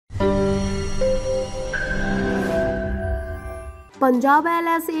Punjab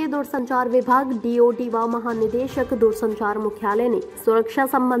LSA दूरसंचार विभाग DOT व महानिदेशक दूरसंचार मुख्यालय ने सुरक्षा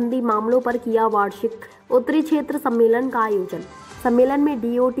संबंधी मामलों पर किया वार्षिक उत्तरी क्षेत्र सम्मेलन का आयोजन। सम्मेलन में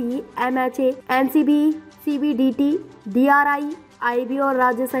DOT, MHA, NCB, CBDT, DRI, IB और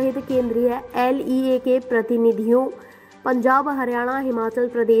राज्य सहित केंद्रीय LEA के प्रतिनिधियों, पंजाब, हरियाणा, हिमाचल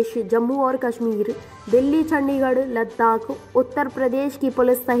प्रदेश, जम्मू और कश्मीर, दिल्ली, चंडीगढ़, लद्दाख, उत्तर प्रदेश की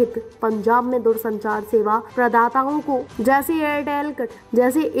पुलिस सहित पंजाब में दूरसंचार सेवा प्रदाताओं को जैसे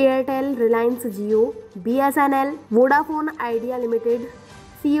एयरटेल, रिलायंस जियो, BSNL, Vodafone idea limited,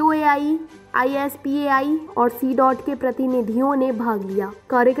 COAI, ISPAI और C. के प्रतिनिधियों ने भाग लिया।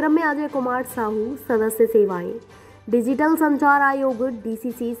 कार्यक्रम में अजय कुमार साहू, सदस्य सेवाएं, डिजिटल संचार आयोग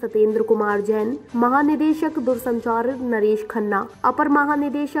DCC सत्येंद्र कुमार जैन, महानिदेशक दूरसंचार नरेश खन्ना, अपर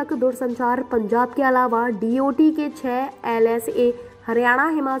महानिदेशक दूरसंचार पंजाब के अलावा DOT के 6 LSA हरियाणा,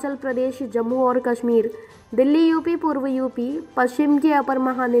 हिमाचल प्रदेश, जम्मू और कश्मीर, दिल्ली, यूपी, पूर्व यूपी, पश्चिम के अपर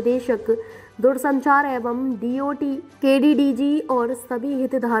महानिदेशक दूरसंचार एवं DOT KDDG और सभी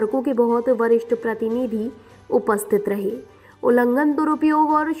हितधारकों के बहुत वरिष्ठ प्रतिनिधि उपस्थित रहे। उल्लंघन,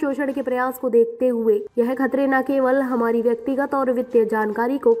 दुरुपयोग और शोषण के प्रयास को देखते हुए यह खतरे न केवल हमारी व्यक्तिगत और वित्तीय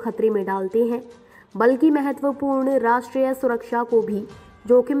जानकारी को खतरे में डालते हैं, बल्कि महत्वपूर्ण राष्ट्रीय सुरक्षा को भी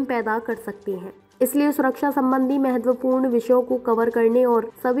जोखिम पैदा कर सकते हैं। इसलिए सुरक्षा संबंधी महत्वपूर्ण विषयों को कवर करने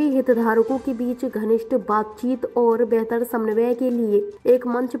और सभी हितधारकों के बीच घनिष्ठ बातचीत और बेहतर समन्वय के लिए एक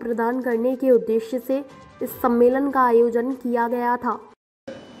मंच प्रदान करने के उद्देश्य से इस सम्मेलन का आयोजन किया गया था।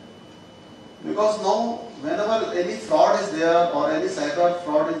 Because now, whenever any fraud is there or any cyber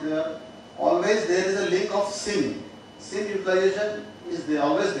fraud is there, always there is a link of SIM. SIM utilization is there,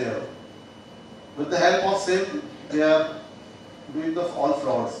 always there. With the help of SIM, they are doing all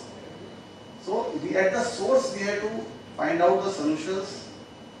frauds. So, at the source, we have to find out the solutions.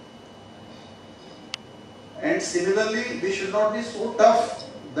 And similarly, we should not be so tough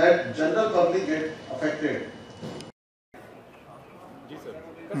that general public get affected.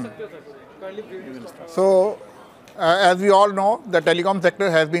 So, as we all know, the telecom sector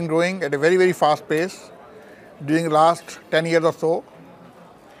has been growing at a very, very fast pace during the last 10 years or so.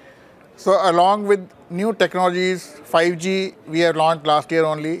 So, along with new technologies, 5G we have launched last year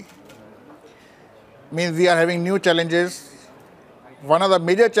only, means we are having new challenges. One of the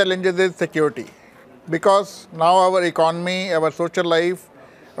major challenges is security, because now our economy, our social life,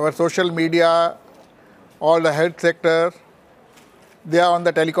 our social media, all the health sector, they are on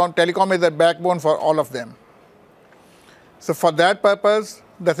the telecom. Telecom is the backbone for all of them. So for that purpose,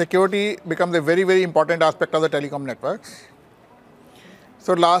 the security becomes a very, very important aspect of the telecom networks.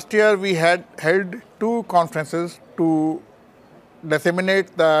 So last year we had held 2 conferences to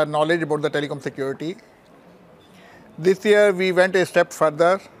disseminate the knowledge about the telecom security. This year we went a step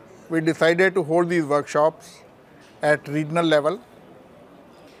further. We decided to hold these workshops at regional level.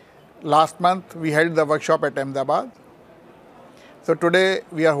 Last month we held the workshop at Ahmedabad. So today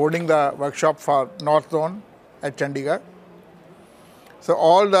we are holding the workshop for North Zone at Chandigarh. So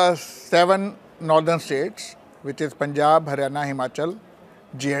all the 7 northern states, which is Punjab, Haryana, Himachal,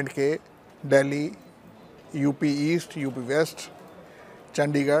 J&K, Delhi, UP East, UP West,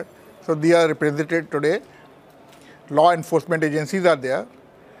 Chandigarh. So they are represented today. Law enforcement agencies are there.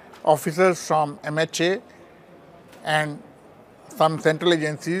 Officers from MHA and some central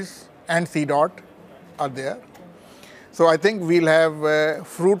agencies and C. are there. So I think we'll have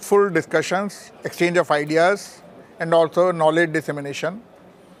fruitful discussions, exchange of ideas, and also knowledge dissemination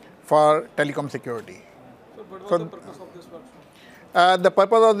for telecom security. So what was the purpose of this workshop? The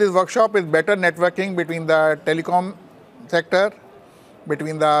purpose of this workshop is better networking between the telecom sector,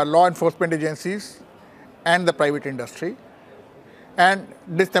 between the law enforcement agencies and the private industry, and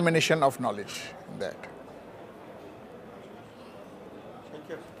dissemination of knowledge in that.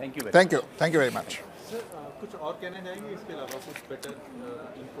 Thank you. Thank you very much. Sir, कुछ और कहना चाहेंगे इसके अलावा कुछ better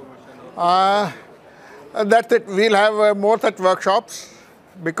information? That's it. We'll have more such workshops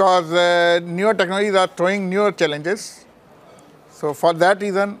because newer technologies are throwing newer challenges. So for that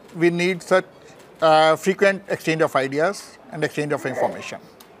reason, we need such frequent exchange of ideas and exchange of information.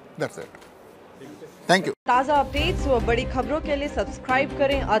 That's it. Thank you. ताज़ा updates व बड़ी खबरों के लिए subscribe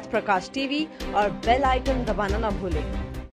करें आर्थ प्रकाश TV और bell icon दबाना न भूलें।